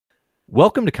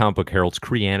Welcome to Comic Book Herald's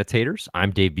Creannotators.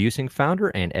 I'm Dave Busing, founder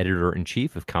and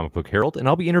editor-in-chief of Comic Book Herald, and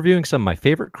I'll be interviewing some of my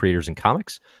favorite creators in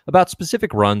comics about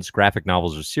specific runs, graphic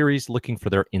novels, or series, looking for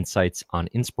their insights on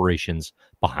inspirations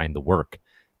behind the work.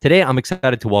 Today, I'm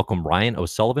excited to welcome Ryan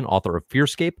O'Sullivan, author of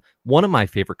Fearscape, one of my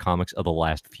favorite comics of the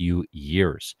last few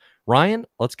years. Ryan,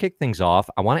 let's kick things off.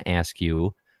 I want to ask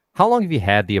you, how long have you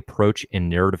had the approach and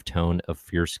narrative tone of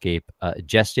Fearscape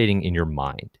gestating in your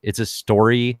mind? It's a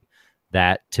story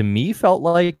that to me felt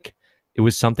like it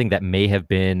was something that may have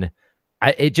been,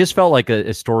 it just felt like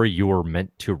a story you were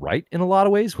meant to write in a lot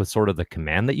of ways, with sort of the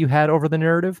command that you had over the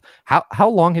narrative. How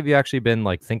long have you actually been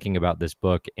like thinking about this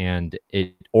book, and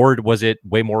or was it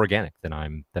way more organic than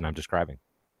I'm describing?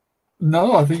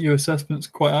 No, I think your assessment's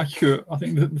quite accurate. I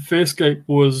think that the Fearscape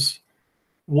was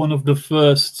one of the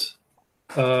first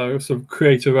sort of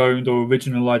creator-owned or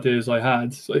original ideas I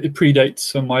had. So it predates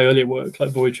some of my earlier work,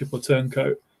 like Void Trip or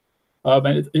Turncoat.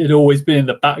 And it had always been in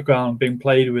the background, being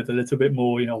played with a little bit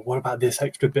more. You know, what about this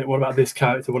extra bit? What about this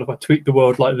character? What if I tweak the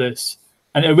world like this?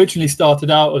 And it originally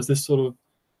started out as this sort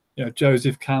of,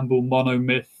 Joseph Campbell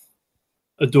monomyth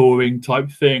adoring type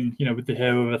thing, with the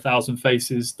hero of 1,000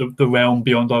 faces, the realm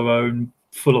beyond our own,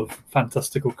 full of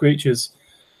fantastical creatures.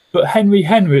 But Henry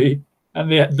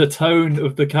and the tone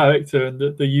of the character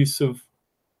and the use of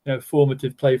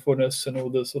formative playfulness and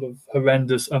all the sort of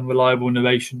horrendous, unreliable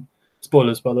narration.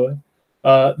 Spoilers, by the way.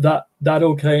 That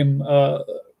all came a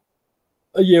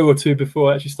year or two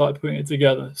before I actually started putting it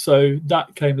together. So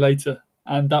that came later,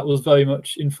 and that was very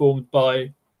much informed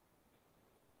by,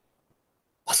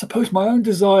 I suppose, my own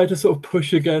desire to sort of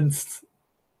push against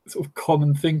sort of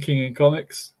common thinking in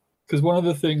comics. Because one of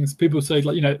the things people say,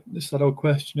 like, it's that old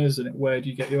question, isn't it? Where do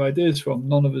you get your ideas from?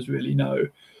 None of us really know.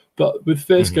 But with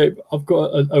Fearscape, I've got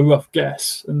a rough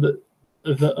guess, and that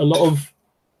a lot of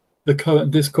the current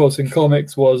discourse in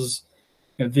comics was,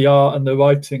 the art and the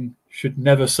writing should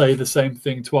never say the same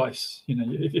thing twice.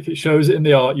 If it shows it in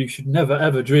the art, you should never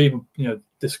ever dream of,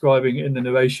 describing it in the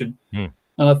narration. And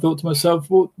I thought to myself,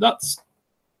 well, that's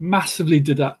massively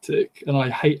didactic, and I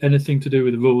hate anything to do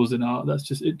with rules in art. That's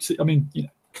just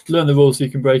learn the rules so you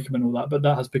can break them and all that, but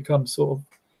that has become sort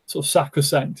of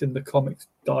sacrosanct in the comics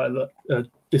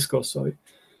discourse. Sorry.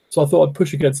 So I thought I'd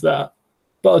push against that,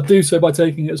 but I'd do so by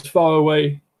taking it as far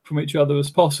away from each other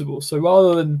as possible. So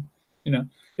rather than,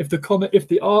 if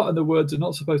the art and the words are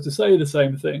not supposed to say the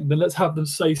same thing, then let's have them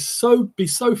be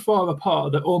so far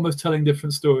apart they're almost telling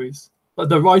different stories. But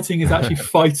the writing is actually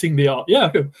fighting the art.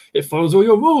 Yeah, it follows all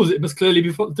your rules. It must clearly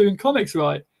be doing comics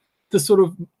right. To sort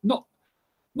of not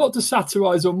to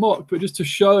satirize or mock, but just to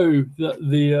show that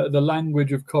the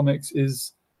language of comics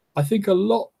is, I think, a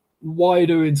lot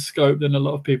wider in scope than a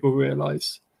lot of people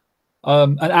realize.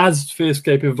 And as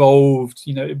Fearscape evolved,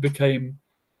 it became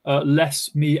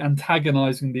less me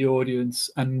antagonizing the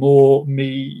audience and more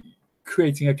me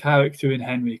creating a character in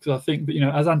Henry. Because I think that,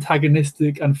 as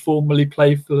antagonistic and formally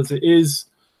playful as it is,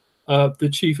 the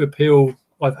chief appeal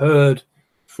I've heard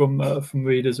from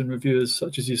readers and reviewers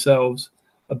such as yourselves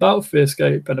about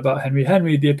Fearscape and about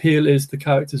Henry, the appeal is the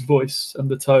character's voice and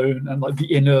the tone and like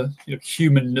the inner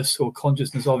humanness or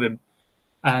consciousness of him.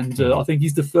 And I think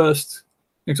he's the first.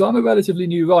 Because I'm a relatively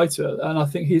new writer, and I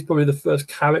think he's probably the first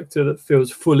character that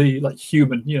feels fully like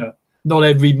human. Not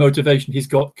every motivation he's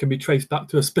got can be traced back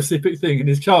to a specific thing in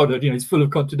his childhood. He's full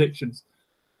of contradictions.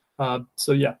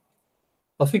 So yeah,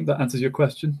 I think that answers your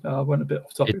question. I went a bit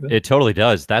off topic there. It totally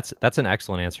does. That's an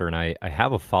excellent answer, and I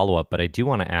have a follow-up, but I do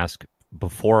want to ask,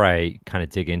 before I kind of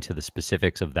dig into the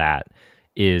specifics of that,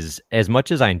 is as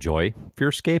much as I enjoy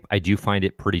Fearscape, I do find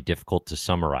it pretty difficult to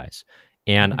summarize.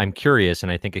 And I'm curious,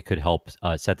 and I think it could help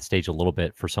set the stage a little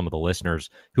bit for some of the listeners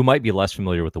who might be less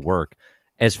familiar with the work.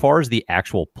 As far as the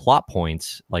actual plot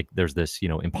points, like there's this,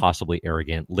 impossibly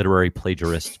arrogant literary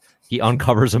plagiarist. He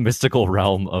uncovers a mystical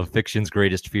realm of fiction's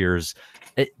greatest fears.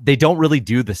 They don't really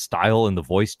do the style and the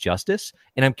voice justice.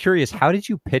 And I'm curious, how did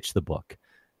you pitch the book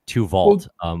to Vault?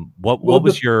 What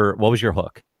was your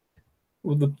hook?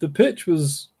 Well, the pitch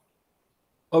was,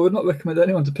 I would not recommend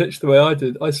anyone to pitch the way I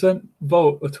did. I sent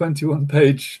Vault a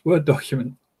 21-page Word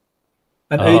document.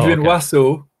 And Adrian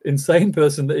Wassel, insane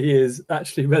person that he is,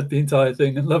 actually read the entire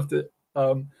thing and loved it.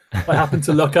 I happened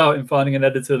to luck out in finding an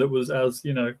editor that was as,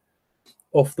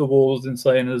 off the walls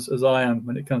insane as I am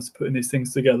when it comes to putting these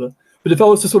things together. But if I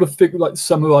was to sort of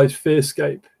summarize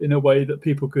Fearscape in a way that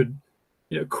people could,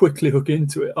 quickly hook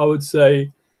into it, I would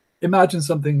say, imagine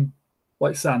something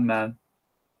like Sandman,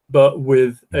 but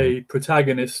with a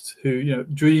protagonist who,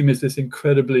 Dream is this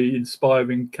incredibly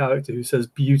inspiring character who says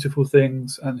beautiful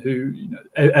things and who,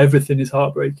 everything is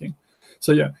heartbreaking.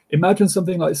 So, imagine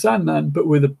something like Sandman, but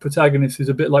with a protagonist who's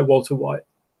a bit like Walter White.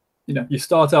 You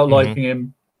start out liking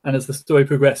him, and as the story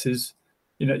progresses,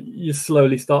 you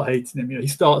slowly start hating him. He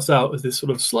starts out as this sort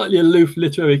of slightly aloof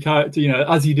literary character.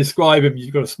 As you describe him,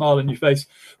 you've got a smile on your face.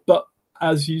 But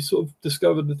as you sort of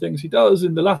discover the things he does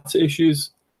in the latter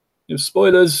issues,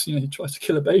 spoilers, he tries to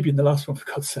kill a baby in the last one, for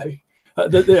God's sake.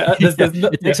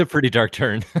 It takes a pretty dark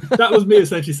turn. That was me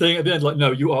essentially saying at the end, like,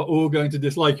 no, you are all going to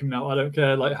dislike him now. I don't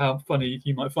care like how funny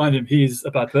you might find him. He's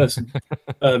a bad person.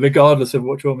 Regardless of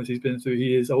what traumas he's been through,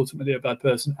 he is ultimately a bad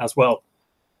person as well.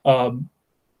 And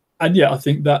yeah, I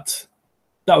think that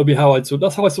would be how I'd sort.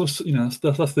 That's how I sort.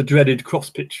 That's the dreaded cross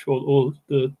pitch or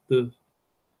the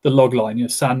log line.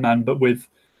 Sandman, but with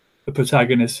a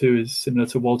protagonist who is similar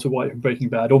to Walter White from Breaking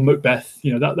Bad or Macbeth.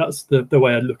 That's the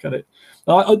way I look at it.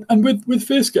 And with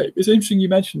Fearscape, it's interesting you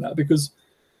mentioned that, because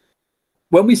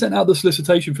when we sent out the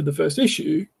solicitation for the first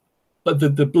issue, the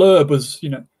blurb was,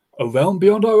 a realm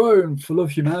beyond our own, full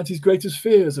of humanity's greatest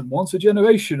fears, and once a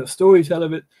generation, a storyteller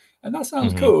of it. And that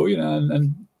sounds cool,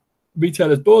 and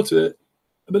retailers bought it,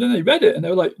 but then they read it and they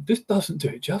were like, this doesn't do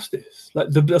it justice. Like,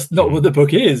 that's not what the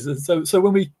book is. And so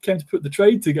when we came to put the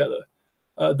trade together,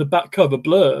 the back cover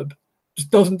blurb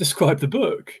just doesn't describe the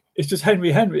book. It's just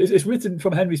Henry. It's written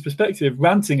from Henry's perspective,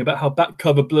 ranting about how back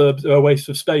cover blurbs are a waste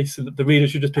of space and that the reader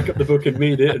should just pick up the book and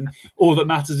read it, and all that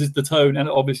matters is the tone. And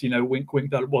obviously, wink,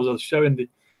 wink, that was us showing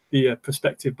the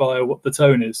perspective bio what the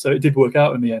tone is. So it did work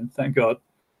out in the end, thank God.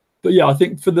 But yeah, I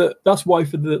think that's why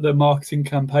for the marketing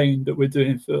campaign that we're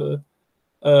doing for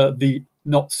the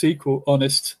not sequel,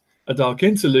 honest, A Dark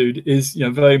Interlude is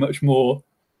very much more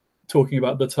talking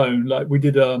about the tone. Like we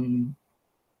did, I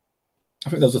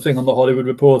think there was a thing on the Hollywood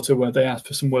Reporter where they asked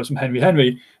for some words from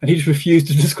Henry, and he just refused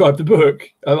to describe the book.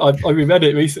 I reread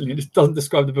it recently, and it just doesn't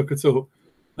describe the book at all.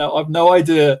 Now I've no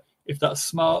idea if that's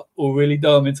smart or really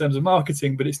dumb in terms of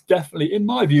marketing, but it's definitely, in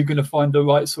my view, going to find the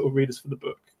right sort of readers for the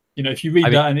book. If you read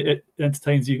that and it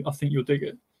entertains you, I think you'll dig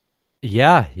it.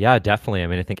 Yeah, definitely.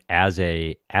 I think as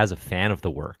a fan of the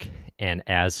work, and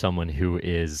as someone who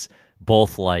is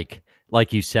both like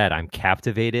you said, I'm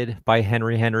captivated by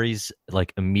Henry's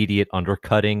like immediate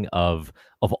undercutting of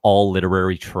all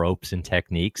literary tropes and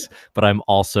techniques, but I'm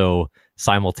also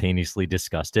simultaneously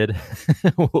disgusted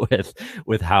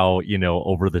with how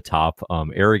over the top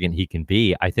arrogant he can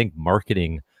be. I think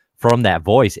marketing from that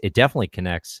voice, it definitely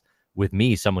connects with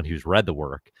me, someone who's read the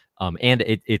work, and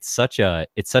it's such a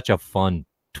fun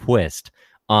twist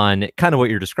on kind of what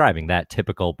you're describing, that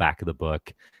typical back of the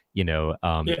book,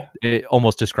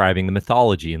 almost describing the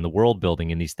mythology and the world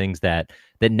building and these things that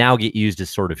now get used as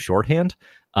sort of shorthand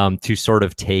to sort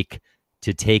of take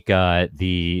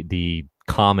the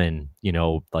common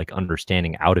like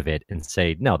understanding out of it and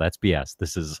say, no, that's BS.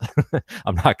 This is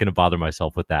I'm not going to bother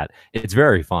myself with that. It's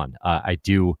very fun. I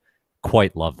do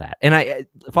quite love that. And I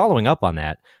following up on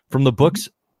that, from the book's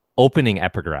opening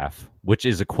epigraph, which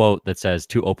is a quote that says,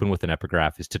 to open with an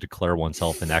epigraph is to declare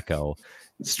oneself an echo,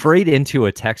 straight into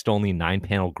a text-only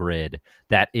 9-panel grid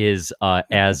that is,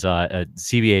 as a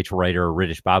CBH writer,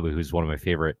 Riddhish Babu, who's one of my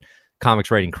favorite comics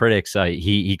writing critics,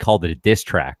 he called it a diss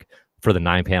track for the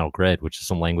 9-panel grid, which is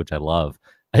some language I love.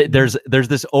 There's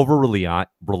this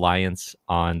over-reliance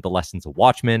on the lessons of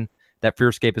Watchmen that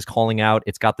Fearscape is calling out.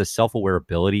 It's got this self-aware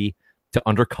ability to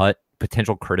undercut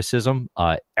potential criticism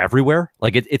everywhere.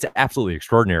 Like it's absolutely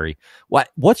extraordinary.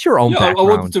 What's your own background? I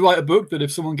wanted to write a book that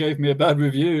if someone gave me a bad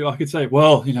review, I could say,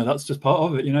 well, that's just part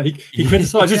of it. He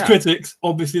criticizes critics.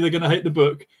 Obviously, they're going to hate the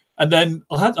book. And then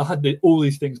I had all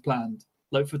these things planned,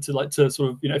 to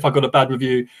sort of, if I got a bad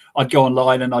review, I'd go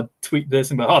online and I'd tweet this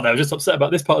and go, oh, they were just upset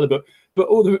about this part of the book. But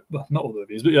not all the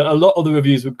reviews, but a lot of the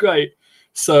reviews were great.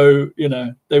 So,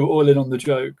 they were all in on the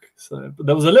joke. So, but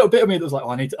there was a little bit of me that was like, oh,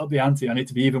 I need to up the ante. I need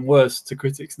to be even worse to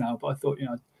critics now. But I thought,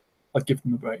 I'd give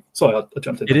them a break. Sorry, I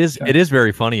jumped in. It is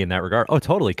very funny in that regard. Oh,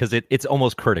 totally. Because it's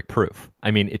almost critic proof.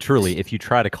 It truly, if you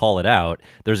try to call it out,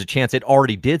 there's a chance it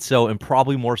already did so, and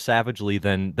probably more savagely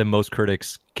than most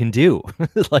critics can do.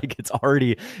 Like it's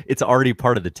already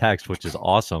part of the text, which is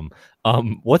awesome.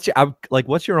 What's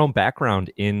your own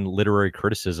background in literary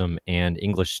criticism and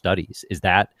English studies? Is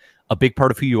that a big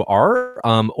part of who you are,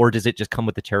 or does it just come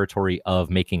with the territory of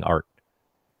making art?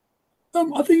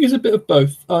 I think it's a bit of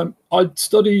both. I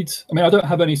studied. I don't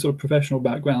have any sort of professional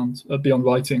background beyond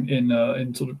writing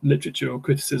in sort of literature or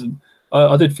criticism.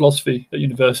 I did philosophy at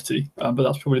university, but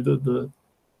that's probably the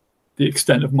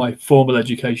extent of my formal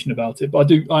education about it. But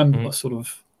I'm a sort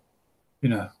of,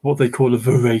 what they call a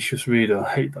voracious reader.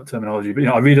 I hate that terminology, but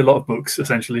I read a lot of books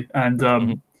essentially, and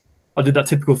I did that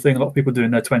typical thing a lot of people do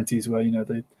in their 20s,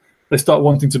 where they start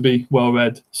wanting to be well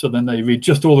read, so then they read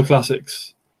just all the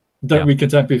classics. Don't read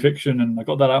contemporary fiction, and I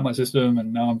got that out of my system,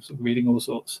 and now I'm sort of reading all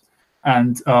sorts.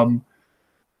 And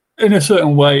in a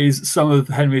certain ways, some of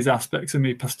Henry's aspects of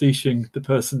me pastiching the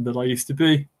person that I used to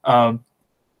be.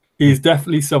 He's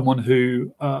definitely someone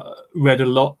who read a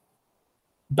lot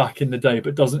back in the day,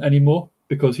 but doesn't anymore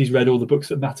because he's read all the books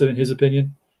that matter in his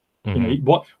opinion. Mm-hmm. You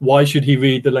know, why should he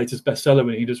read the latest bestseller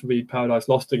when he just read Paradise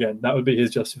Lost again? That would be his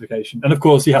justification. And of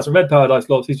course, he hasn't read Paradise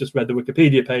Lost. He's just read the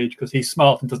Wikipedia page because he's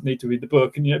smart and doesn't need to read the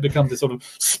book. And it becomes this sort of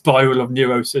spiral of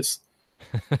neurosis.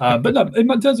 But no, in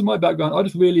terms of my background, I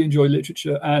just really enjoy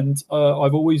literature, and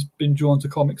I've always been drawn to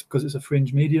comics because it's a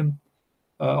fringe medium.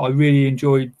 I really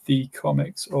enjoyed the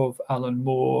comics of Alan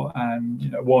Moore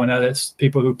and Warren Ellis,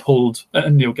 people who pulled,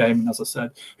 and Neil Gaiman, as I said,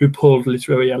 who pulled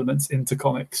literary elements into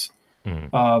comics.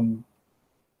 To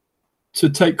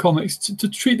take comics, to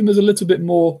treat them as a little bit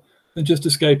more than just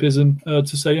escapism,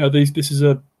 to say, this is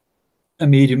a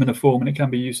medium and a form, and it can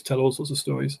be used to tell all sorts of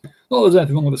stories. Not that there's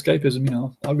anything wrong with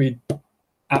escapism. I read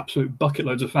absolute bucket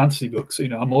loads of fantasy books.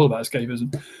 I'm all about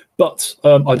escapism, but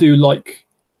I do like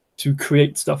to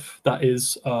create stuff that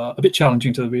is a bit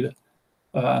challenging to the reader,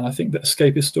 and I think that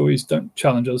escapist stories don't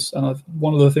challenge us. And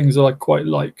one of the things that I quite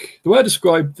like, the way I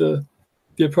describe the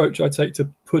approach I take to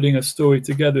putting a story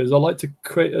together, is I like to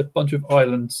create a bunch of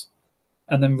islands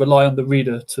and then rely on the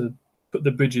reader to put the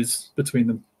bridges between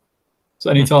them. So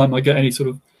anytime I get any sort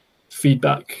of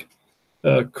feedback,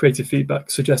 creative feedback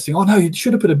suggesting, oh no, you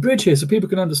should have put a bridge here so people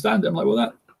can understand it, I'm like, well,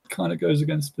 that kind of goes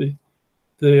against the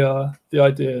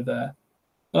idea there.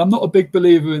 And I'm not a big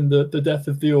believer in the death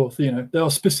of the author. There are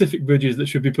specific bridges that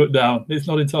should be put down. It's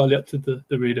not entirely up to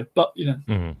the reader, but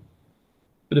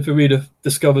But if a reader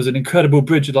discovers an incredible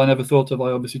bridge that I never thought of,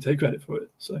 I obviously take credit for it.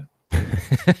 So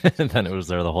then it was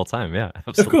there the whole time. Yeah,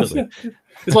 absolutely. Of course, yeah.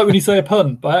 It's like when you say a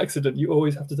pun by accident, you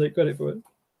always have to take credit for it.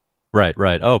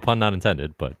 Right. Oh, pun not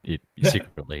intended, but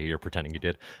secretly you're pretending you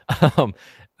did.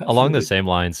 Along the same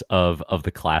lines of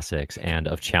the classics and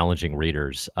of challenging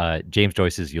readers, James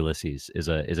Joyce's Ulysses is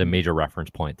a major reference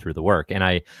point through the work, and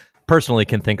I personally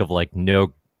can think of like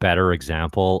no better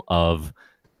example of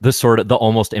the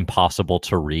almost impossible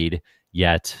to read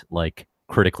yet like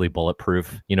critically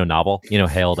bulletproof novel,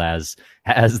 hailed as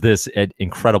this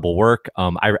incredible work.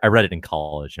 I read it in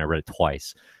college, and I read it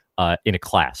twice. In a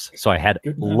class, so I had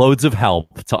loads of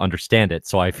help to understand it.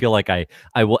 So I feel like I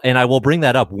will bring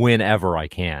that up whenever I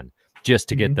can, just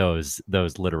to get those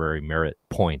literary merit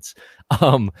points.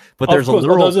 But there's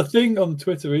there's a thing on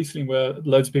Twitter recently where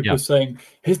loads of people are saying,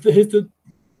 here's the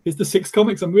 6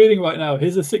 comics I'm reading right now.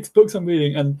 Here's the 6 books I'm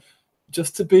reading, and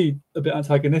just to be a bit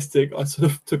antagonistic, I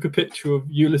sort of took a picture of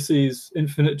Ulysses,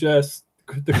 Infinite Jest,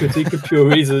 The Critique of Pure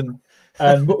Reason,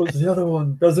 and what was the other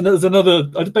one? There's another.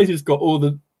 I basically just got all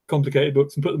the complicated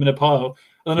books and put them in a pile,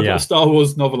 and then I put a Star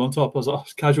Wars novel on top. I was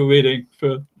like, casual reading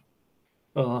for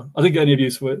I didn't get any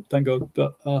abuse for it, thank God.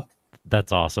 But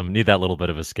that's awesome. Need that little bit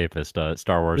of escapist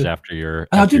Star Wars after your.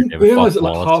 And I didn't realize that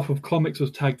like half of comics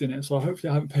was tagged in it, so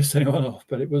hopefully I haven't pissed anyone off.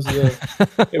 But it was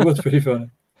pretty funny.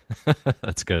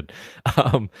 That's good.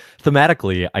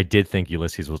 Thematically, I did think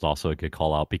Ulysses was also a good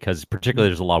call out, because particularly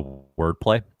there's a lot of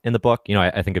wordplay in the book.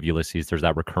 I think of Ulysses, there's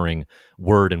that recurring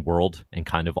word and world, and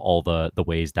kind of all the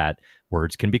ways that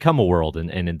words can become a world,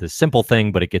 and in the simple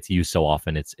thing, but it gets used so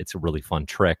often. It's a really fun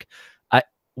trick.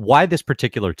 Why this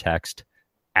particular text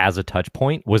as a touch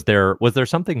point? Was there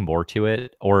something more to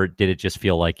it, or did it just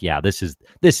feel like, this is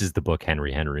the book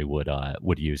Henry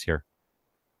would use here?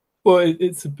 Well,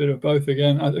 it's a bit of both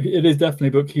again. It is definitely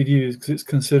a book he'd use, because it's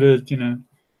considered,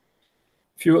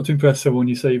 if you want to impress someone,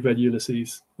 you say you've read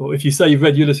Ulysses. Or if you say you've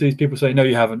read Ulysses, people say, no,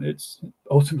 you haven't. It's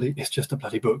just a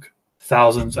bloody book.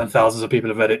 Thousands and thousands of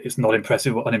people have read it. It's not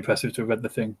impressive or unimpressive to have read the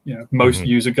thing. Most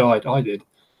use a guide. I did.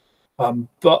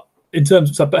 But in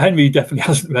terms of, but Henry definitely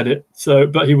hasn't read it.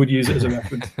 But he would use it as a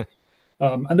reference.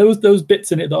 And there was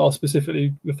bits in it that are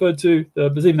specifically referred to.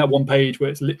 There's even that one page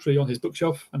where it's literally on his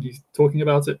bookshelf and he's talking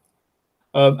about it.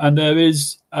 And there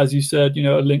is, as you said,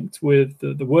 linked with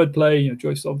the wordplay.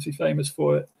 Joyce is obviously famous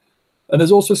for it. And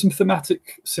there's also some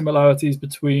thematic similarities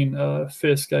between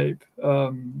Fearscape,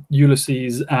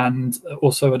 Ulysses, and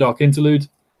also A Dark Interlude.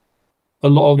 A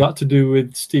lot of that to do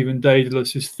with Stephen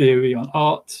Daedelus's theory on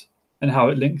art and how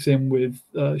it links in with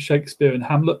Shakespeare and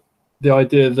Hamlet. The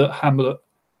idea that Hamlet,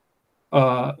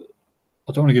 I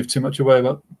don't want to give too much away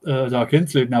about Dark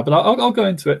Interlude now, but I'll go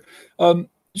into it.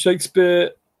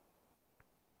 Shakespeare,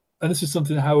 and this is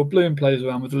something that Howard Bloom plays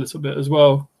around with a little bit as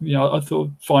well. I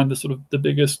thought find the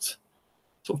biggest,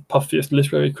 sort of puffiest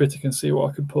literary critic and see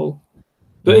what I could pull.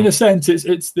 But in a sense,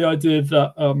 it's the idea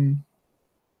that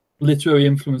literary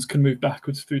influence can move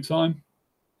backwards through time,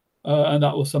 and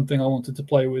that was something I wanted to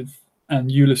play with. And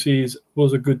Ulysses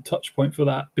was a good touch point for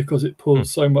that, because it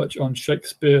pulls so much on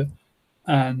Shakespeare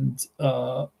and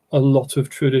a lot of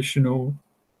traditional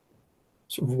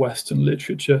sort of Western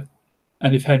literature,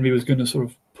 and if Henry was going to sort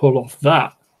of pull off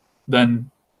that, then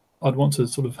I'd want to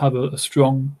sort of have a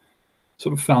strong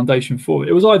sort of foundation for it.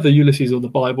 It was either Ulysses or the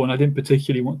Bible, and I didn't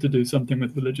particularly want to do something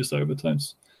with religious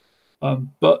overtones.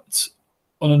 But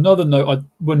on another note,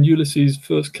 when Ulysses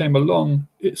first came along,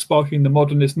 it sparking the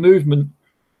modernist movement,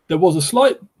 there was a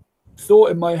slight thought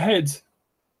in my head,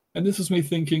 and this was me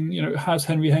thinking, has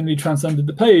Henry transcended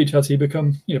the page? Has he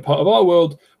become, part of our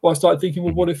world? Well, I started thinking,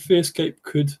 well, what if Fearscape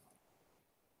could,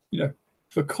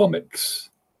 for comics,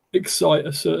 excite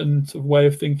a certain sort of way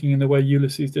of thinking in the way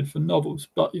Ulysses did for novels?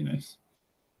 But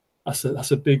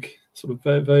that's a big sort of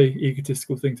very, very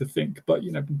egotistical thing to think. But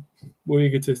we're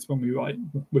egotists when we write.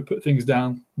 We put things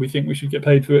down. We think we should get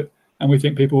paid for it, and we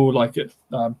think people will like it.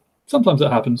 Sometimes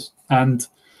that happens,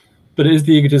 but it is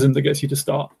the egotism that gets you to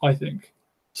start, I think.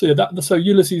 So yeah, so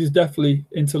Ulysses is definitely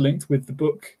interlinked with the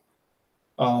book.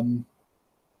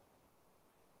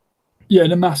 Yeah,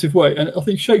 in a massive way. And I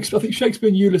think Shakespeare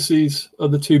and Ulysses are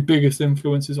the two biggest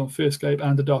influences on Fearscape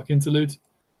and A Dark Interlude.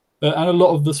 And a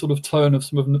lot of the sort of tone of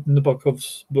some of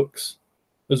Nabokov's books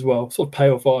as well, sort of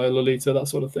Pale Fire, Lolita, that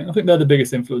sort of thing. I think they're the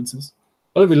biggest influences.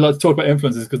 I don't really like to talk about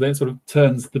influences because then it sort of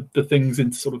turns the things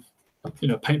into sort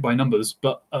of, paint by numbers.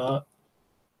 But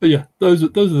yeah, those are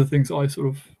the things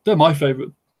they're my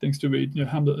favourite things to read.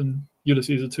 Hamlet and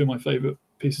Ulysses are two of my favourite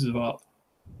pieces of art.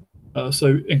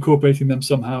 So incorporating them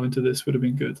somehow into this would have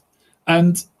been good.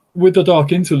 And with The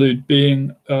Dark Interlude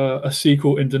being a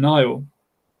sequel in denial,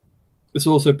 it's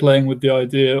also playing with the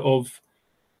idea of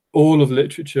all of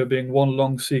literature being one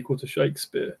long sequel to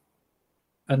Shakespeare.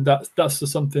 And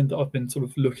that's something that I've been sort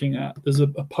of looking at. There's a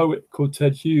poet called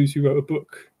Ted Hughes who wrote a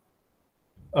book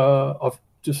I've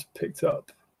just picked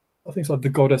up. I think it's like The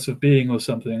Goddess of Being or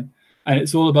something. And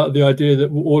it's all about the idea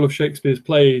that all of Shakespeare's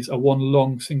plays are one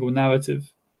long single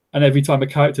narrative. And every time a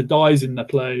character dies in the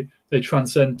play, they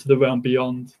transcend to the realm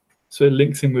beyond. So it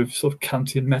links in with sort of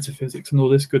Kantian metaphysics and all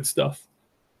this good stuff.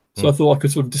 So I thought I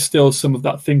could sort of distill some of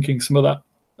that thinking, some of that,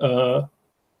 I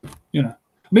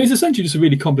mean, it's essentially just a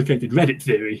really complicated Reddit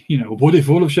theory. What if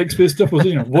all of Shakespeare's stuff was,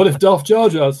 what if Darth Jar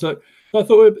Jar? So I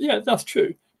thought, yeah, that's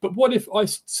true. But what if I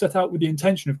set out with the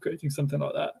intention of creating something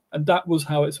like that? And that was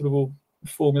how it sort of all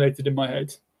formulated in my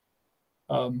head.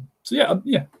 So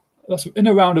yeah, that's in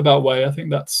a roundabout way. I think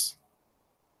that's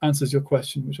answers your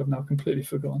question, which I've now completely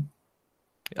forgotten.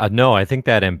 No, I think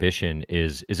that ambition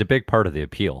is a big part of the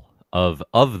appeal of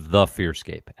the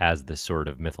Fearscape as this sort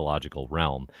of mythological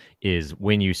realm, is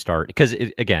when you start, because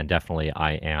again, definitely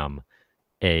I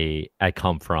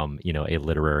come from, a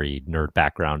literary nerd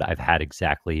background. I've had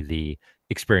exactly the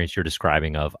experience you're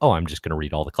describing of, I'm just going to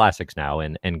read all the classics now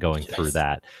and going through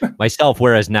that myself.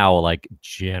 Whereas now, like,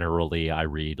 generally I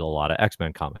read a lot of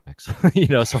X-Men comics,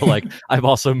 so like I've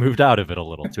also moved out of it a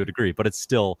little to a degree, but it's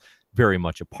still very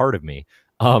much a part of me.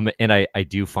 And I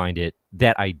do find it,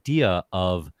 that idea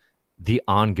of the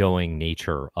ongoing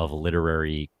nature of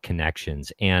literary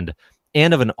connections and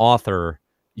of an author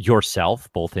yourself,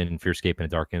 both in Fearscape and A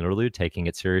Dark Interlude, taking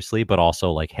it seriously, but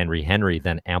also like Henry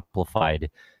then amplified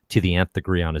to the nth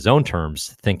degree on his own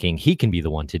terms, thinking he can be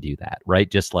the one to do that, right?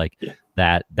 Just like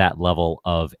that level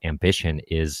of ambition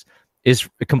is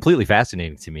completely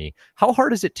fascinating to me. How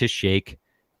hard is it to shake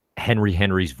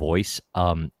Henry's voice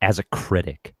as a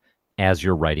critic as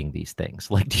you're writing these things?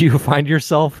 Like, do you find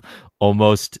yourself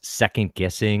almost second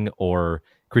guessing or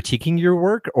critiquing your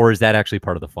work, or is that actually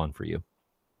part of the fun for you?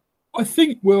 I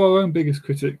think we're our own biggest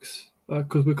critics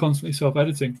because we're constantly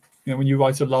self-editing. When you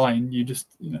write a line, you just,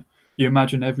 you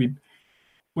imagine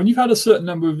when you've had a certain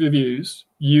number of reviews,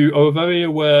 you are very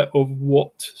aware of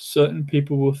what certain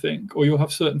people will think, or you'll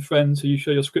have certain friends who you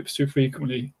show your scripts to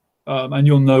frequently, and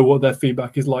you'll know what their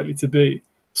feedback is likely to be.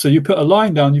 So you put a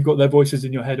line down, you've got their voices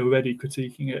in your head already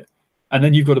critiquing it. And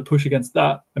then you've got to push against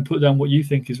that and put down what you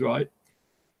think is right.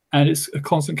 And it's a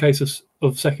constant case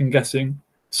of second guessing.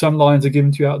 Some lines are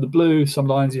given to you out of the blue. Some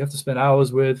lines you have to spend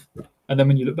hours with. And then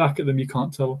when you look back at them, you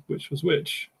can't tell which was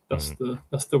which. That's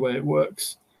the way it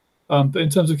works. But in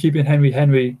terms of keeping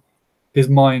Henry, his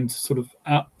mind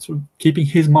keeping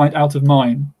his mind out of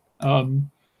mine,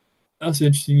 that's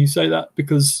interesting you say that,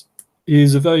 because he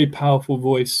is a very powerful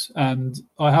voice, and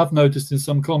I have noticed in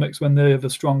some comics when they have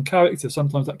a strong character,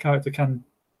 sometimes that character can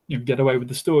get away with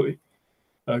the story.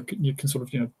 You can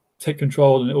sort of take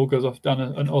control, and it all goes off down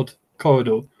an odd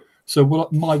corridor. So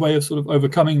my way of sort of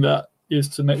overcoming that is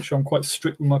to make sure I'm quite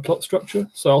strict with my plot structure.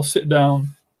 So I'll sit down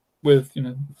with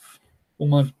all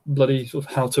my bloody sort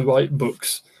of how to write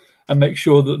books and make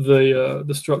sure that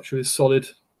the structure is solid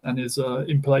and is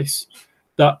in place.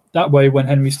 That way, when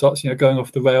Henry starts going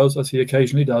off the rails, as he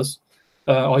occasionally does,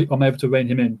 I'm able to rein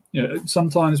him in. You know,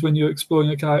 sometimes when you're exploring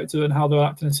a character and how they're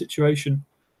acting in a situation,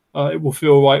 it will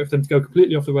feel right for them to go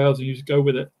completely off the rails and you just go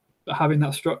with it. But having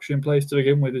that structure in place to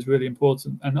begin with is really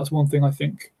important, and that's one thing I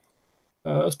think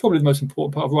that's probably the most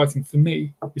important part of writing for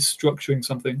me, is structuring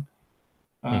something.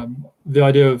 The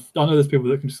idea of, I know there's people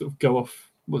that can just sort of go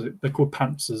off, they're called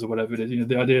pantsers or whatever it is, you know,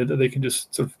 the idea that they can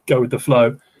just sort of go with the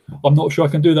flow. I'm not sure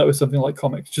I can do that with something like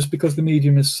comics, just because the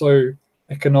medium is so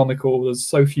economical, there's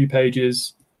so few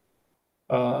pages.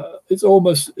 It's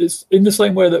in the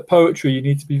same way that poetry, you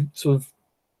need to be sort of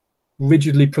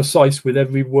rigidly precise with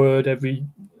every word, every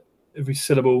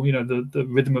syllable, you know, the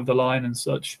rhythm of the line and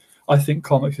such. I think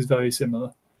comics is very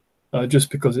similar, just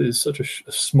because it is such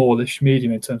a smallish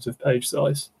medium in terms of page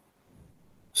size.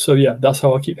 So yeah, that's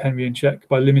how I keep Henry in check,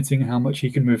 by limiting how much he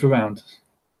can move around.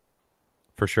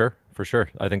 For sure.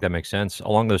 I think that makes sense.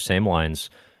 Along those same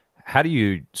lines, how do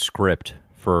you script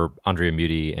for Andrea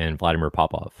Mutti and Vladimir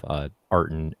Popov,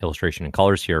 art and illustration and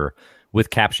colors here, with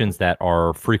captions that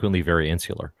are frequently very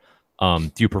insular?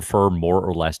 Do you prefer more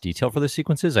or less detail for the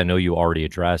sequences? I know you already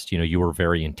addressed, you know, you were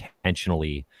very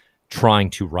intentionally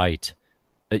trying to write,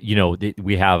 you know,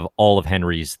 we have all of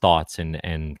Henry's thoughts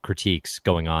and critiques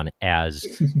going on as,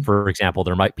 for example,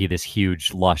 there might be this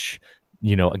huge, lush,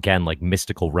 you know, again, like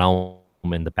mystical realm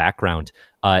in the background.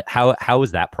 How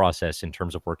is that process in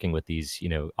terms of working with these, you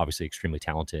know, obviously extremely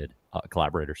talented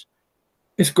collaborators?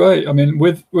 It's great. I mean,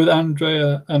 with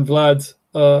Andrea and Vlad,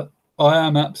 I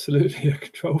am absolutely a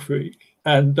control freak,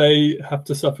 and they have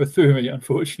to suffer through me,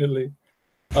 unfortunately.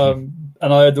 And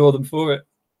I adore them for it.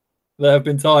 There have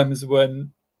been times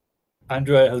when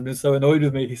Andrea has been so annoyed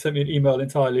with me, he sent me an email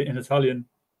entirely in Italian,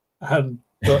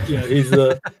 but you know, he's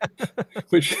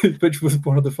which was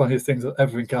one of the funniest things I've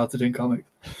ever encountered in comics.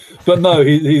 But no,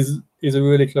 he's a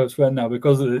really close friend now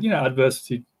because of the, you know,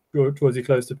 adversity draws you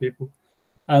close to people,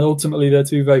 and ultimately they're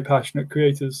two very passionate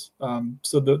creators.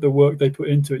 So the work they put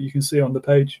into it, you can see on the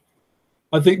page.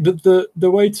 I think that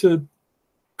the way to,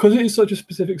 because it is such a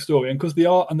specific story, and because the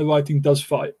art and the writing does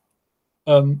fight.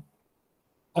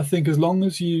 I think as long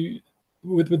as you,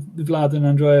 with Vlad and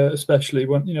Andrea especially,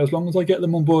 when, you know, as long as I get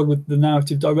them on board with the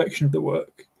narrative direction of the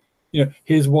work, you know,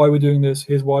 here's why we're doing this,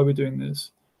 here's why we're doing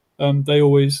this, they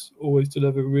always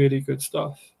deliver really good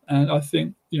stuff. And I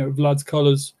think, you know, Vlad's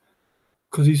colors,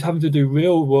 because he's having to do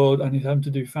real world and he's having to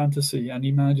do fantasy, and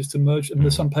he manages to merge, and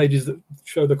there's some pages that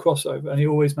show the crossover, and he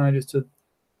always manages to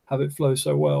have it flow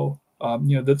so well.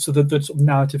 You know, so the sort of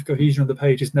narrative cohesion of the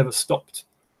page is never stopped.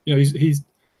 You know,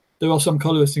 there are some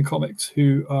colorists in comics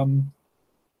who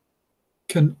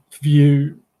can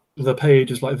view the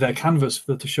page as like their canvas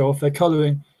to show off their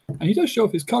coloring, and he does show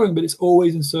off his coloring, but it's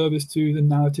always in service to the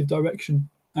narrative direction.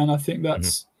 And I think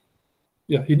that's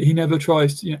yeah, he never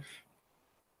tries to, you know,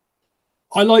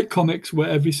 I like comics where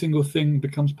every single thing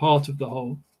becomes part of the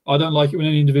whole. I don't like it when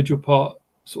any individual part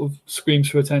sort of screams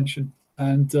for attention,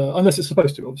 and unless it's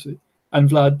supposed to, obviously. And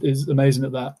Vlad is amazing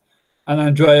at that. And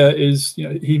Andrea is, you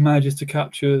know, he manages to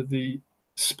capture the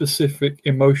specific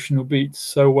emotional beats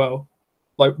so well.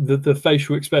 Like the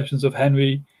facial expressions of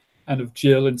Henry and of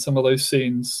Jill in some of those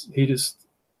scenes, he's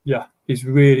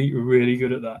really, really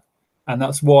good at that. And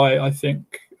that's why I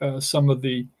think some of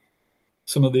the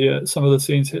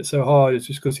scenes hit so hard, is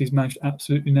just because he's managed to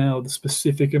absolutely nail the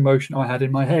specific emotion I had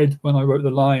in my head when I wrote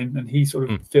the line, and he sort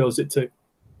of feels it too.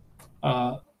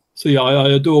 So yeah, I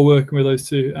adore working with those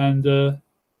two, and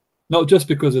not just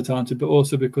because they're talented, but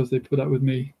also because they put up with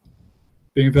me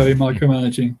being very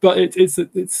micromanaging. But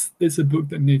it's a book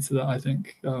that needs that, I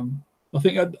think. I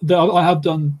think I have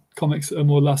done comics that are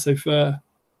more laissez-faire,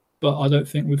 but I don't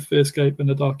think with Fearscape and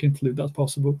A Dark Interlude that's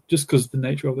possible, just because of the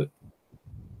nature of it.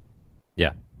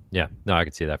 Yeah, no, I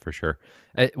can see that for sure.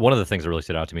 One of the things that really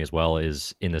stood out to me as well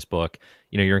is in this book,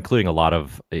 you know, you're including a lot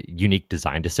of unique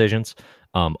design decisions,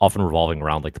 often revolving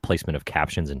around like the placement of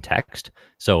captions and text.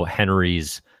 So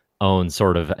Henry's own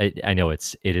sort of, I know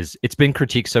it's been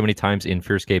critiqued so many times in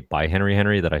Fearscape by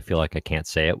Henry that I feel like I can't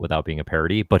say it without being a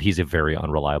parody, but he's a very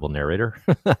unreliable narrator.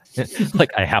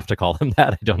 Like I have to call him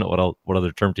that. I don't know what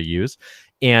other term to use.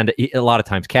 And a lot of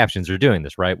times captions are doing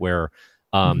this, right? Where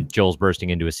Joel's bursting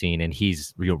into a scene and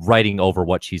he's, you know, writing over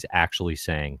what she's actually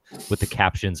saying with the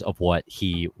captions of what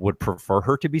he would prefer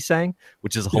her to be saying,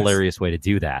 which is a hilarious way to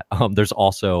do that. There's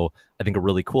also, I think, a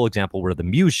really cool example where the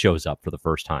muse shows up for the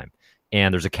first time,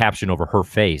 and there's a caption over her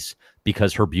face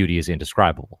because her beauty is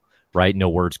indescribable, right? No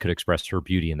words could express her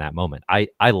beauty in that moment. I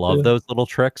love those little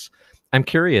tricks. I'm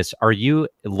curious, are you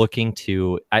looking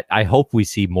to, I hope we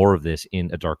see more of this in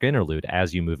A Dark Interlude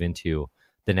as you move into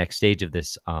the next stage of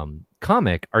this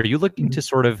comic. Are you looking to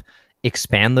sort of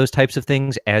expand those types of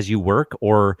things as you work,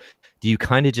 or do you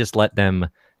kind of just let them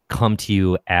come to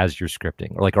you as you're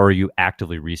scripting, or like, are you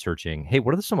actively researching, hey,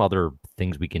 what are some other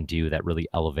things we can do that really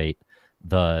elevate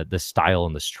the style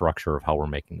and the structure of how we're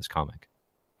making this comic?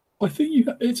 I think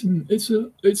it's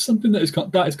something that is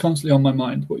constantly on my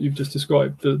mind. What you've just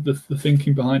described, the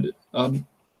thinking behind it.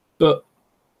 But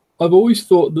I've always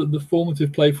thought that the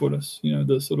formative playfulness,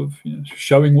 the sort of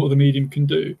showing what the medium can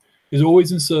do, is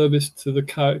always in service to the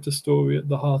character story at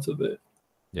the heart of it.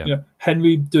 Yeah.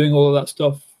 Henry doing all of that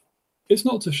stuff, it's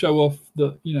not to show off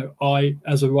that I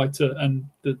as a writer and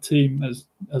the team as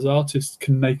artists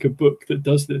can make a book that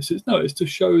does this. It's to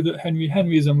show that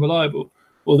Henry is unreliable,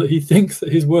 or that he thinks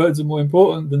that his words are more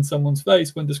important than someone's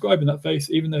face when describing that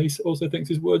face, even though he also thinks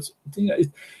his words,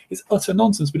 it's utter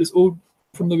nonsense, but it's all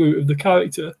from the root of the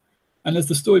character. And as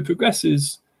the story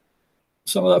progresses,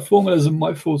 some of that formalism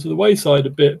might fall to the wayside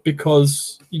a bit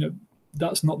because,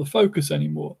 that's not the focus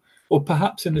anymore. Or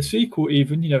perhaps in the sequel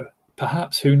even,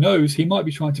 perhaps, who knows, he might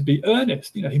be trying to be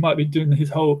earnest. He might be doing his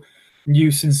whole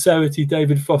new sincerity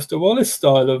David Foster Wallace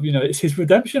style of, it's his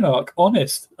redemption arc,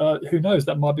 honest. Who knows,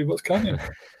 that might be what's coming.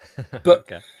 But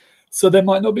Okay. So there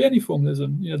might not be any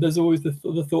formalism. There's always the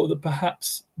thought that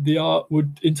perhaps the art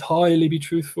would entirely be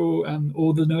truthful and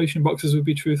all the narration boxes would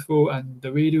be truthful and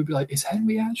the reader would be like, is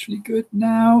Henry actually good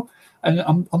now? And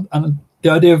and the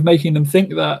idea of making them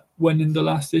think that when in the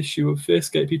last issue of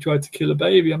Fearscape he tried to kill a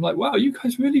baby, I'm like, wow, you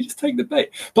guys really just take the bait.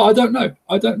 But I don't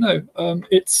know.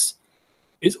 It's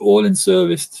all in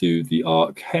service to the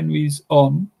arc Henry's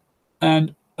on.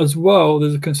 And as well,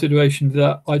 there's a consideration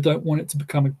that I don't want it to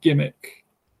become a gimmick.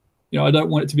 I don't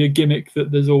want it to be a gimmick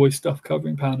that there's always stuff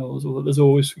covering panels or that there's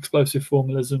always explosive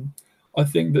formalism. I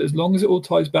think that as long as it all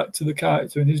ties back to the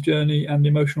character and his journey and the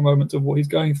emotional moments of what he's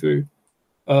going through,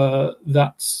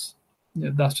 that's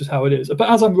just how it is. But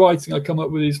as I'm writing, I come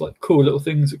up with these like cool little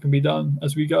things that can be done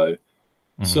as we go.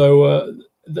 Mm-hmm. So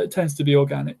that tends to be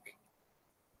organic.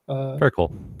 Very cool.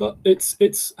 But it's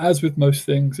as with most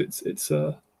things, it's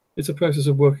a process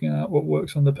of working out what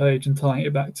works on the page and tying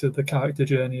it back to the character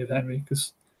journey of Henry,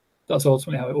 because that's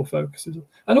ultimately how it all focuses.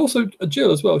 And also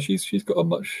Jill as well. She's got a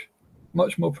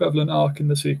much more prevalent arc in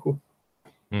the sequel.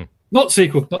 Not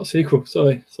sequel.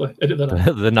 Sorry. Edit that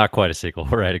out. The not quite a sequel,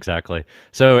 right? Exactly.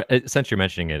 So since you're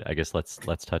mentioning it, I guess let's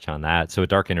touch on that. So A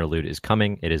Dark Interlude is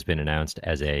coming. It has been announced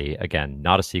as again,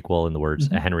 not a sequel. In the words,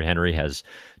 mm-hmm. Henry has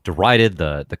derided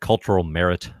the cultural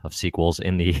merit of sequels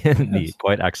in the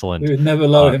quite excellent. He would never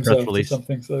lower himself to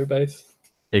something so base.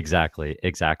 Exactly.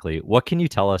 What can you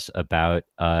tell us about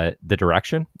the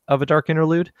direction of A Dark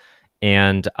Interlude,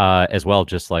 and as well,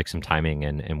 just like some timing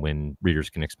and when readers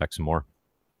can expect some more?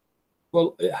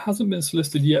 Well, it hasn't been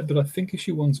solicited yet, but I think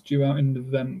issue 1's due out in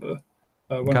November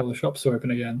when all the shops are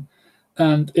open again.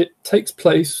 And it takes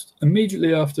place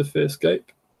immediately after Fearscape,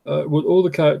 with all the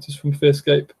characters from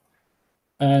Fearscape.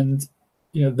 And,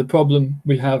 the problem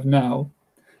we have now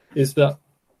is that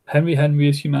Henry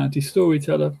is humanity's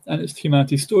storyteller, and it's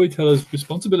humanity's storyteller's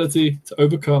responsibility to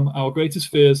overcome our greatest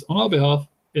fears on our behalf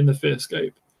in the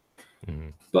Fearscape. Mm-hmm.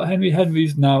 But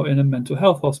Henry's now in a mental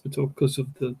health hospital because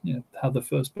of the how the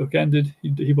first book ended.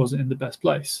 He wasn't in the best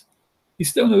place. He's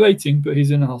still narrating, but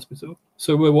he's in a hospital.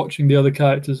 So we're watching the other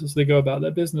characters as they go about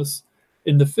their business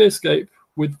in the Fearscape,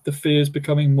 with the fears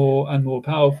becoming more and more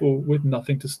powerful, with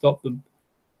nothing to stop them.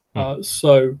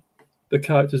 So the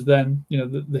characters then,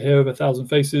 the hero of 1,000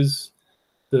 Faces,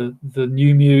 the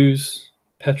new muse,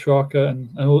 Petrarca, and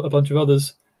a bunch of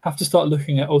others have to start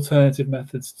looking at alternative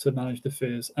methods to manage the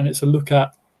fears. And it's a look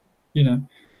at,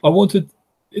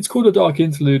 it's called A Dark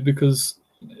Interlude because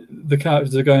the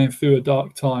characters are going through a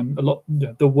dark time.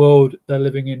 The world they're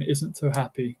living in isn't so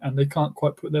happy, and they can't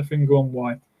quite put their finger on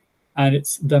why. And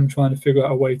it's them trying to figure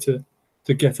out a way to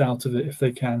get out of it if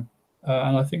they can.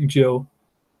 And I think Jill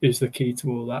is the key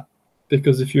to all that.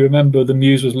 Because if you remember, the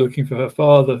muse was looking for her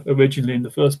father originally in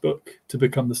the first book to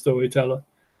become the storyteller.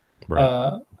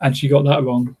 Right. And she got that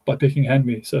wrong by picking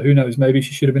Henry. So who knows? Maybe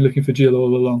she should have been looking for Jill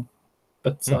all along.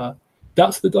 But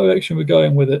that's the direction we're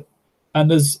going with it. And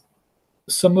there's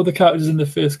some of the characters in the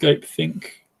Fearscape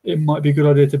think it might be a good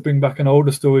idea to bring back an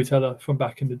older storyteller from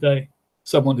back in the day.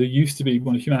 Someone who used to be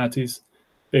one of humanity's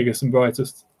biggest and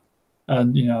brightest.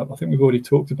 And, I think we've already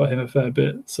talked about him a fair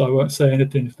bit. So I won't say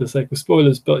anything for the sake of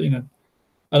spoilers. But,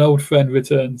 an old friend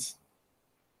returns.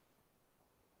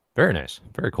 Very nice.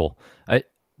 Very cool.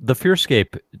 The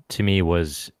Fearscape to me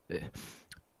was,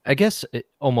 I guess,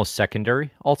 almost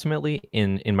secondary ultimately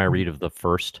in my read of the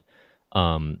first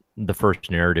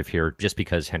narrative here, just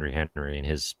because Henry and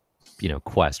his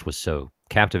quest was so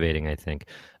captivating. I think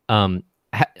I'm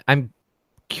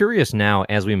curious now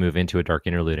as we move into A Dark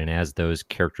Interlude and as those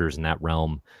characters in that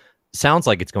realm sounds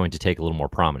like it's going to take a little more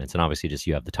prominence. And obviously, just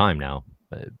you have the time now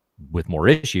with more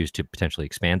issues to potentially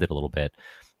expand it a little bit.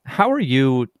 How are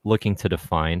you looking to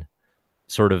define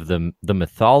sort of the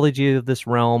mythology of this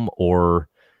realm, or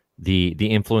the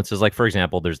influences? Like, for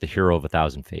example, there's the Hero of a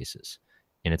Thousand Faces,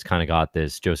 and it's kind of got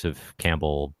this Joseph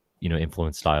Campbell,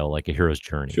 influence style, like a hero's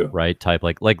journey, Sure. right? Type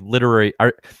like literary.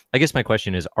 I guess my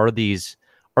question is, are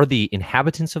the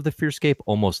inhabitants of the Fearscape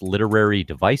almost literary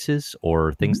devices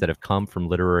or things that have come from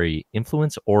literary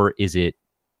influence, or is it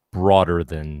broader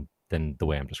than the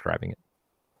way I'm describing it?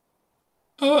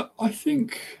 I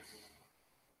think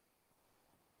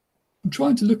I'm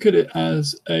trying to look at it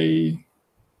as a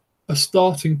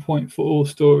starting point for all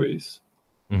stories.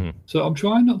 Mm-hmm. So I'm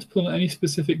trying not to pull on any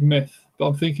specific myth, but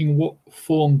I'm thinking what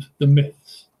formed the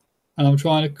myths, and I'm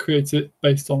trying to create it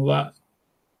based on that,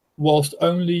 whilst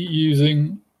only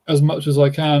using as much as I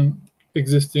can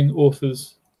existing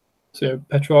authors. So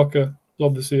Petrarca is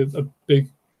obviously a big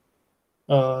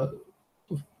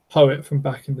poet from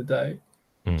back in the day.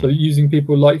 Mm-hmm. So using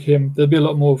people like him, there'll be a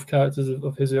lot more of characters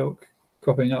of his ilk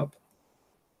cropping up.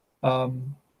 But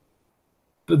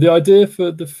the idea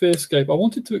for the Fearscape, I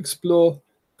wanted to explore,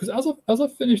 because as I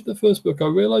finished the first book, I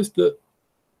realized that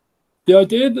the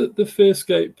idea that the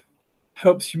Fearscape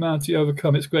helps humanity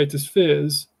overcome its greatest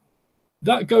fears,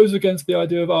 that goes against the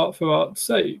idea of art for art's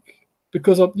sake.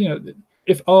 Because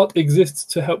if art exists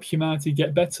to help humanity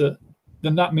get better,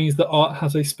 then that means that art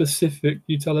has a specific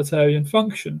utilitarian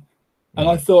function. And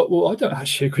I thought, well, I don't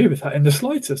actually agree with that in the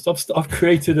slightest. I've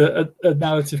created a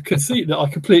narrative conceit that I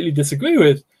completely disagree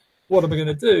with. What am I going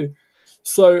to do?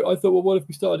 So I thought, well, what if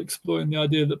we started exploring the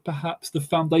idea that perhaps the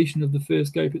foundation of the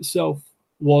Fearscape itself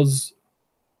was,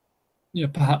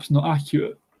 perhaps not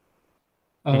accurate.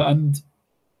 And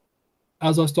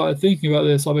as I started thinking about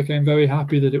this, I became very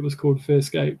happy that it was called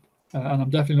Fearscape. And I'm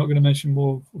definitely not going to mention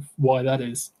more of why that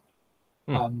is.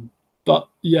 But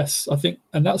yes, I think,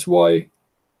 and that's why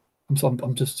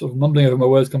I'm just sort of mumbling over my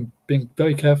words. I'm being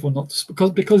very careful not to,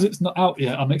 because it's not out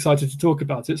yet. I'm excited to talk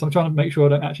about it, so I'm trying to make sure I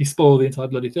don't actually spoil the entire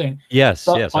bloody thing. Yes,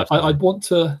 but yes, I want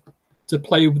to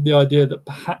play with the idea that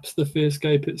perhaps the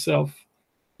Fearscape itself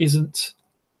isn't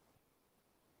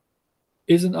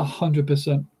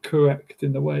 100% correct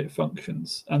in the way it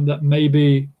functions, and that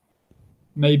maybe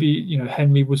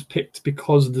Henry was picked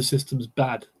because the system's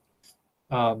bad.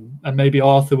 And maybe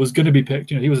Arthur was going to be picked.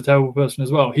 He was a terrible person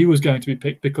as well. He was going to be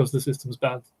picked because the system's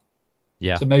bad.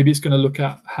 Yeah. So maybe it's going to look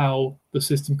at how the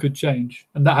system could change,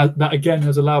 and that again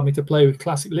has allowed me to play with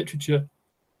classic literature.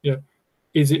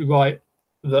 Is it right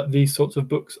that these sorts of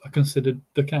books are considered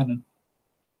the canon?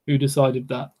 Who decided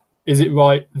that? Is it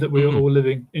right that we are all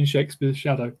living in Shakespeare's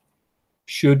shadow?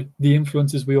 Should the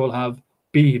influences we all have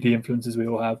be the influences we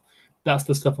all have? That's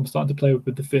the stuff I'm starting to play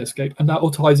with the Fearscape, and that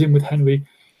all ties in with Henry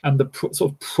and the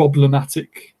sort of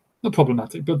not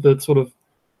problematic, but the sort of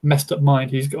messed up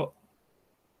mind he's got.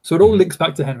 So it all links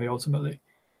back to Henry ultimately.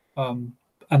 And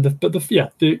exploring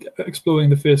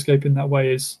the Fearscape in that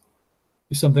way is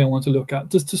something I want to look at,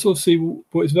 just to sort of see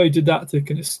what is very didactic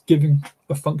and it's giving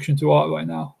a function to art right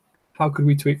now. How could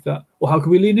we tweak that, or how could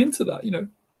we lean into that?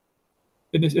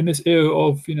 In this era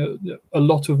of a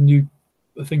lot of new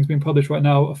things being published right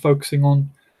now are focusing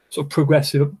on sort of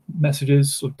progressive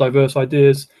messages, sort of diverse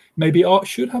ideas. Maybe art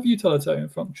should have a utilitarian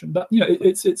function. That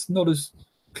it's not as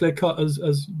clear cut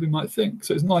as we might think.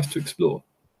 So it's nice to explore,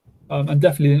 and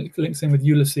definitely it links in with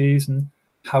Ulysses and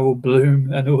Harold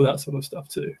Bloom and all that sort of stuff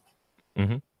too.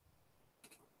 Mm-hmm.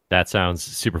 That sounds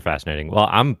super fascinating. Well,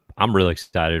 I'm really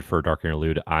excited for Dark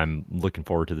Interlude. I'm looking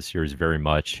forward to the series very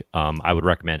much. I would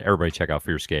recommend everybody check out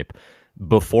Fearscape.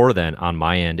 Before then, on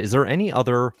my end, is there any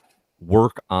other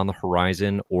work on the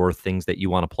horizon or things that you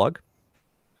want to plug?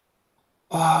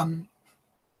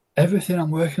 Everything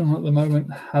I'm working on at the moment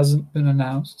hasn't been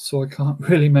announced, so I can't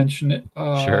really mention it.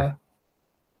 Sure.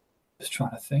 Just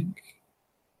trying to think.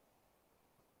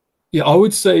 Yeah, I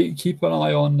would say keep an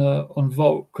eye on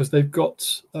Vault, because they've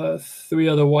got 3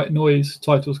 other White Noise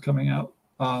titles coming out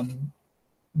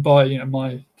by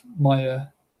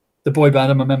the boy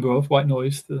band I'm a member of, White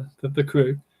Noise, the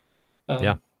crew.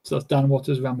 Yeah. So that's Dan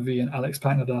Waters, Ramavi, and Alex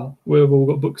Packnadal. We've all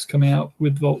got books coming out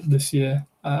with Vault this year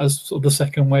as sort of the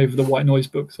second wave of the White Noise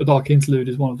books. A Dark Interlude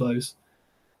is one of those.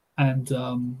 And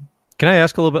can I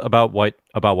ask a little bit about White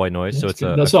Noise? Yeah, so it's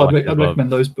I'd recommend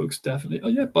those books definitely. Oh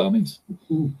yeah, by all means.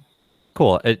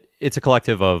 Cool. It's a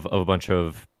collective of a bunch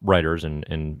of writers,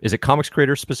 and is it comics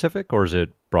creators specific, or is it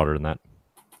broader than that?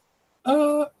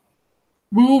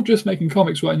 We're all just making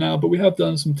comics right now, but we have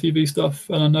done some TV stuff,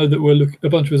 and I know that a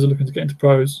bunch of us are looking to get into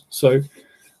prose. So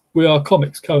we are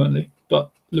comics currently,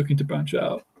 but looking to branch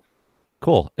out.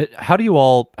 Cool. How do you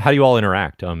all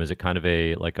interact? Is it kind of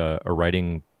a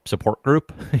writing support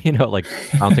group? Like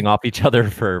bouncing off each other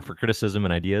for criticism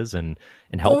and ideas and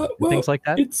help and things like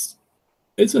that?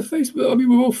 It's a Facebook. I mean,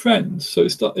 we're all friends, so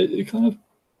it kind of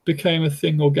became a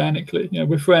thing organically.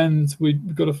 We're friends.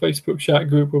 We've got a Facebook chat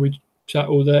group where we chat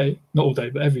all day, not all day,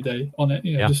 but every day on it.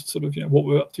 Just sort of what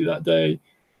we're up to that day.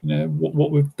 What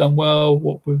we've done well,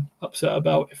 what we're upset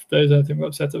about, if there's anything we're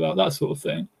upset about, that sort of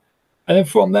thing. And then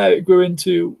from there, it grew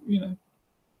into,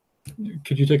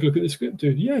 could you take a look at the script,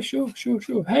 dude? Yeah, sure.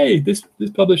 Hey, this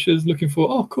publisher's looking for,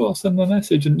 oh, cool, I'll send them a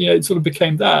message. And, it sort of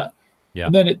became that. Yeah.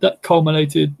 And then that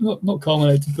culminated, not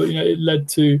culminated, but, it led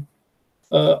to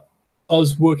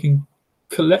us working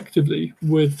collectively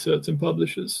with certain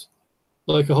publishers.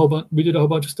 Like we did a whole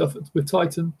bunch of stuff with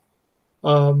Titan.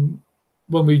 When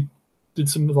we did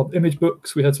some of our image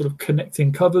books, we had sort of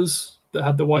connecting covers that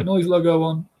had the White Noise logo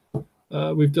on.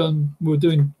 We're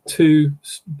doing two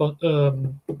sort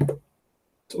of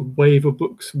wave of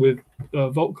books with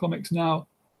Vault Comics now.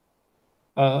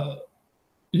 So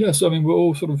I mean, we're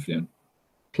all sort of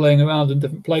playing around in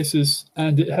different places,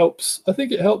 and it helps. I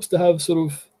think it helps to have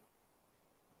sort of,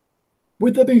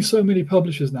 with there being so many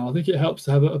publishers now, I think it helps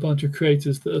to have a bunch of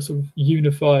creators that are sort of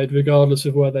unified regardless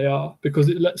of where they are, because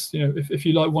it lets, if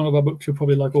you like one of our books, you'll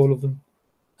probably like all of them.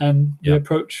 And the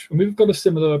approach, and we've got a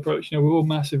similar approach. We're all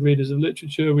massive readers of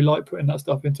literature. We like putting that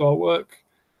stuff into our work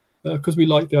because we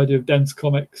like the idea of dense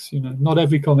comics. Not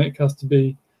every comic has to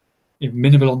be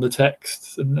minimal on the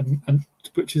text, and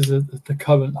which is the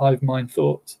current hive mind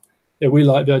thought. We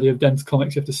like the idea of dense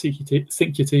comics you have to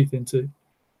sink your teeth into.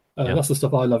 That's the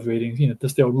stuff I love reading.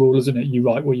 That's the old rule, isn't it? You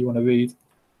write what you want to read.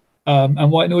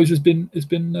 And White Noise has been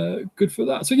good for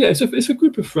that. So it's a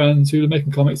group of friends who are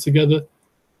making comics together,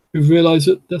 who've realised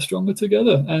that they're stronger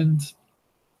together. And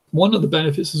one of the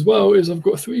benefits as well is I've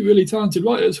got 3 really talented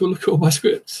writers who look at all my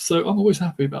scripts, so I'm always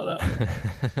happy about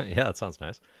that. Yeah, that sounds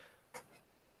nice.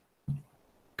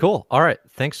 Cool. All right.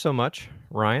 Thanks so much,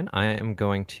 Ryan. I am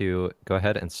going to go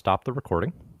ahead and stop the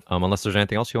recording. Unless there's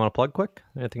anything else you want to plug quick?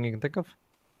 Anything you can think of?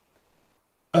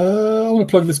 I want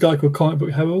to plug this guy called Comic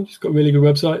Book Herald. He's got a really good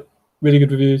website, really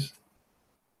good reviews.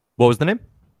 What was the name?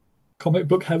 Comic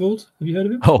Book Herald. Have you heard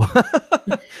of him? Oh.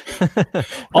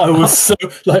 I was so,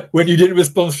 like, when you didn't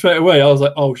respond straight away, I was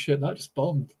like, oh shit, that just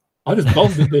bombed. I just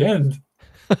bombed at the end.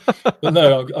 But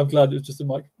no, I'm glad it was just a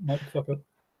mic fuck up.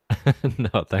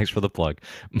 No, thanks for the plug.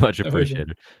 Much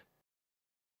appreciated.